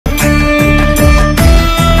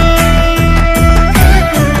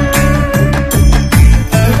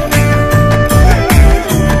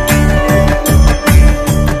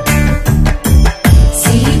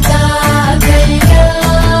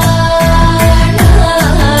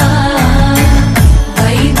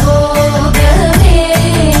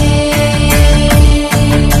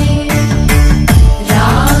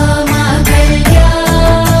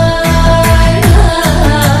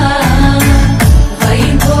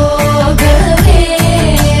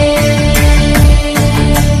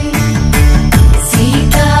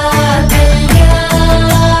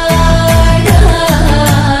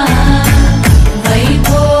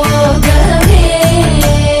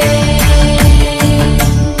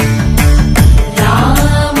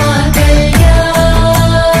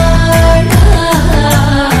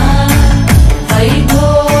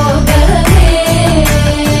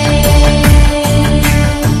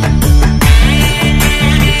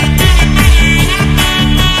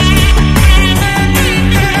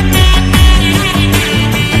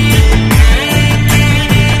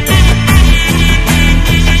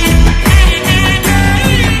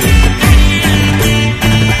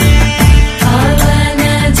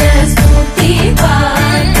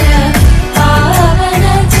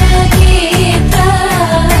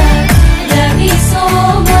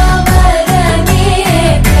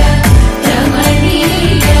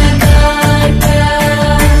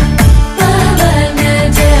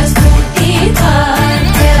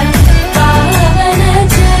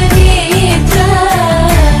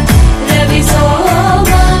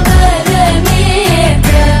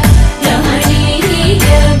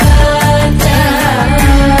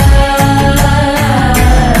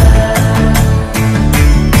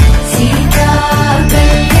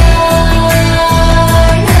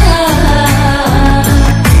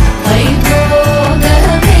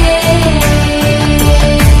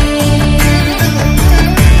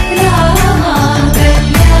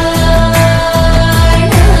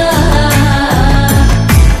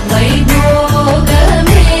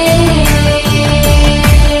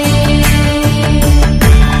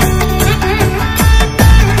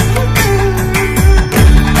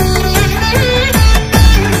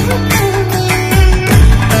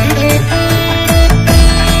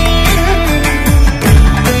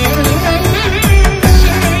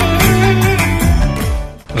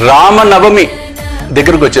రామ నవమి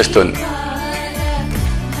దగ్గరకు వచ్చేస్తుంది.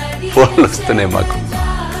 ఫోన్లు వస్తున్నాయి మాకు.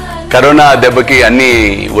 కరోనా దెబ్బకి అన్ని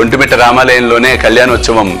ఒంటిమిట్ట రామాలయంలోనే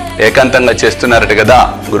కళ్యాణోత్సవం ఏకాంతంగా చేస్తున్నారట కదా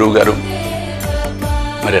గురువు గారు.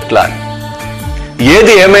 మరి ఎట్లా?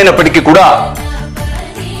 ఏది ఏమైనప్పటికీ కూడా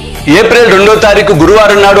ఏప్రిల్ 2వ తారీఖు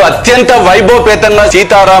గురువారం నాడు అత్యంత వైభవపేతంగా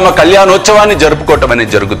సీతారామ కళ్యాణోత్సవాన్ని జరుపుకోవటం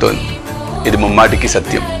అనేది జరుగుతోంది. ఇది ముమ్మాటికి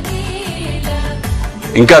సత్యం.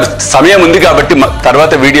 ఇంకా సమయం ఉంది కాబట్టి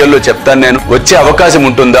తర్వాత వీడియోలో చెప్తాను నేను. వచ్చే అవకాశం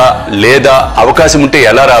ఉంటుందా లేదా, అవకాశం ఉంటే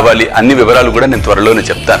ఎలా రావాలి, అన్ని వివరాలు కూడా నేను త్వరలోనే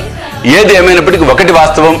చెప్తాను. ఏది ఏమైనప్పటికీ ఒకటి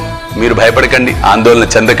వాస్తవం, మీరు భయపడకండి, ఆందోళన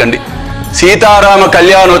చెందకండి. సీతారామ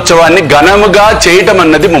కళ్యాణోత్సవాన్ని ఘనముగా చేయటం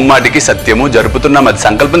అన్నది ముమ్మాటికి సత్యము. జరుపుతున్నాం, అది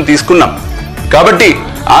సంకల్పం తీసుకున్నాం. కాబట్టి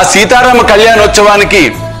ఆ సీతారామ కళ్యాణోత్సవానికి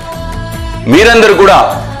మీరందరూ కూడా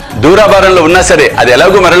దూరాభారంలో ఉన్నా సరే, అది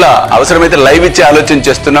ఎలాగో మరలా అవసరమైతే లైవ్ ఇచ్చే ఆలోచన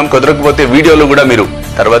చేస్తున్నాం. కుదరకపోతే వీడియోలో కూడా మీరు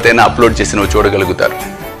తర్వాత అయినా అప్లోడ్ చేసినవి చూడగలుగుతారు.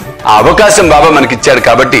 ఆ అవకాశం బాబా మనకిచ్చాడు.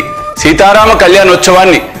 కాబట్టి సీతారామ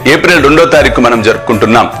కళ్యాణోత్సవాన్ని ఏప్రిల్ 2వ తారీఖు మనం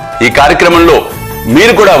జరుపుకుంటున్నాం. ఈ కార్యక్రమంలో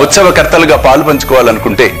మీరు కూడా ఉత్సవకర్తలుగా పాలు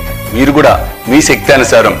పంచుకోవాలనుకుంటే మీరు కూడా మీ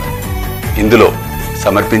శక్తానుసారం ఇందులో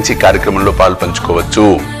సమర్పించి కార్యక్రమంలో పాలు పంచుకోవచ్చు.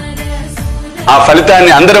 ఆ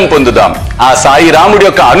ఫలితాన్ని అందరం పొందుదాం. ఆ సాయి రాముడి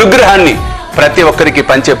యొక్క అనుగ్రహాన్ని ప్రతి ఒక్కరికి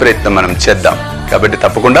పంచే ప్రయత్నం మనం చేద్దాం. కాబట్టి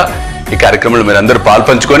తప్పకుండా ఈ కార్యక్రమంలో మీరు అందరూ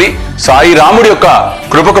పాల్పంచుకొని సాయి రాముడి యొక్క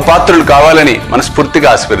కృపకు పాత్రులు కావాలని మనస్ఫూర్తిగా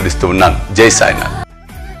ఆశీర్వదిస్తూ ఉన్నాను. జై సాయినాథ్.